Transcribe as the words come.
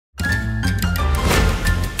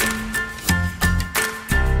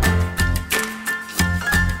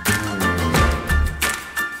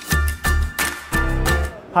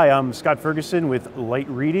Hi, I'm Scott Ferguson with Light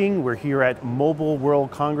Reading. We're here at Mobile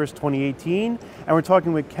World Congress 2018, and we're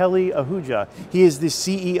talking with Kelly Ahuja. He is the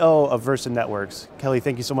CEO of Versa Networks. Kelly,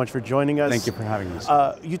 thank you so much for joining us. Thank you for having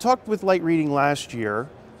us. You talked with Light Reading last year.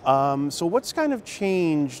 So what's kind of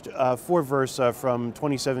changed for Versa from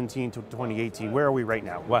 2017 to 2018? Where are we right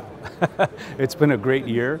now? Well, it's been a great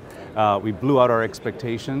year. We blew out our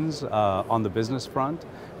expectations on the business front.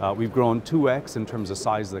 We've grown 2x in terms of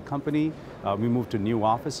size of the company. We moved to new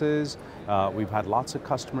offices. We've had lots of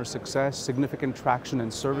customer success, significant traction in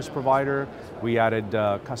service provider. We added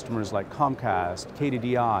customers like Comcast,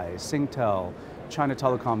 KDDI, Singtel, China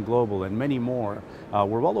Telecom Global, and many more.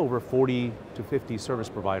 We're well over 40 to 50 service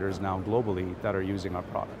providers now globally that are using our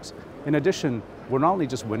products. In addition, we're not only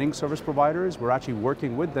just winning service providers, we're actually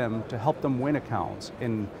working with them to help them win accounts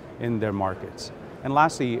in their markets. And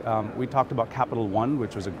lastly, we talked about Capital One,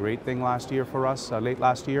 which was a great thing last year for us, late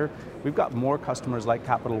last year. We've got more customers like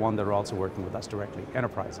Capital One that are also working with us directly,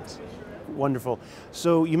 enterprises. Wonderful.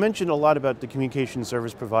 So you mentioned a lot about the communication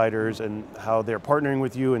service providers and how they're partnering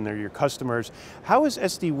with you and they're your customers. How is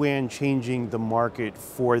SD-WAN changing the market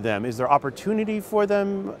for them? Is there opportunity for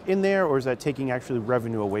them in there, or is that taking actually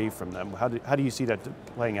revenue away from them? How do you see that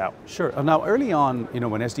playing out? Sure. Now early on,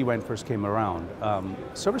 when SD-WAN first came around,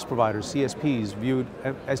 service providers, CSPs, viewed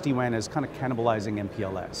SD-WAN as kind of cannibalizing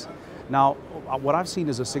MPLS. Now, what I've seen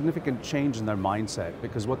is a significant change in their mindset,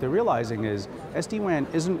 because what they're realizing is SD-WAN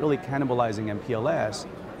isn't really cannibalizing MPLS,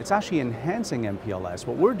 it's actually enhancing MPLS.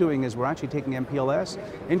 What we're doing is we're actually taking MPLS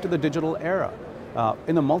into the digital era.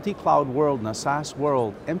 In the multi-cloud world, in a SaaS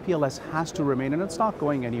world, MPLS has to remain, and it's not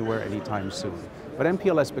going anywhere anytime soon. But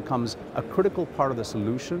MPLS becomes a critical part of the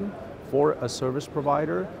solution for a service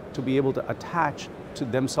provider to be able to attach to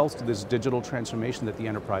themselves to this digital transformation that the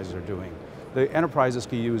enterprises are doing. The enterprises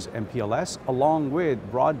can use MPLS along with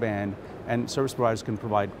broadband, and service providers can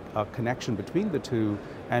provide a connection between the two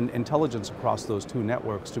and intelligence across those two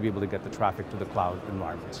networks to be able to get the traffic to the cloud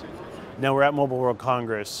environments. Now we're at Mobile World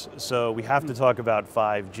Congress, so we have to talk about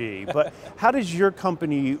 5G, but how does your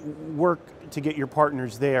company work to get your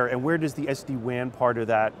partners there, and where does the SD-WAN part of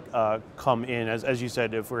that come in? As you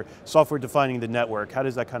said, if we're software defining the network, how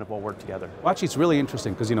does that kind of all work together? Well, actually it's really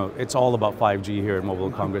interesting because it's all about 5G here at Mobile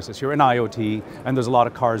World Congress this year, and IoT, and there's a lot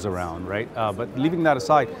of cars around, right? But leaving that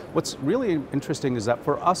aside, what's really interesting is that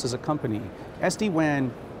for us as a company,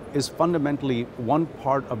 SD-WAN is fundamentally one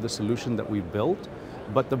part of the solution that we've built.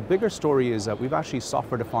 But the bigger story is that we've actually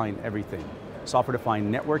software-defined everything.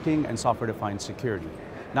 Software-defined networking and software-defined security.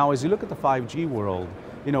 Now, as you look at the 5G world,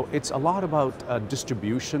 it's a lot about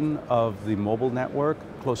distribution of the mobile network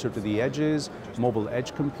closer to the edges, mobile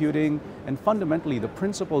edge computing, and fundamentally the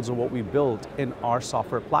principles of what we built in our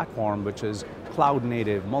software platform, which is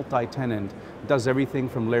cloud-native, multi-tenant, does everything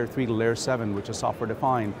from layer 3 to layer 7, which is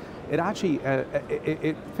software-defined. It actually,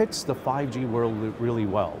 it fits the 5G world really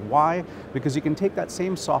well. Why? Because you can take that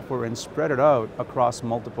same software and spread it out across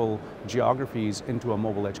multiple geographies into a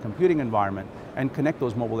mobile edge computing environment and connect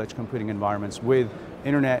those mobile edge computing environments with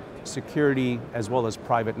internet, security, as well as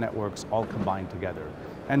private networks all combined together.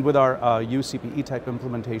 And with our UCPE type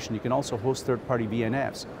implementation, you can also host third-party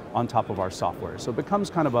VNFs on top of our software. So it becomes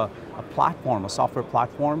kind of a platform, a software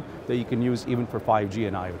platform that you can use even for 5G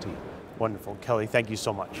and IoT. Wonderful. Kelly, thank you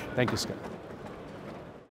so much. Thank you, Scott.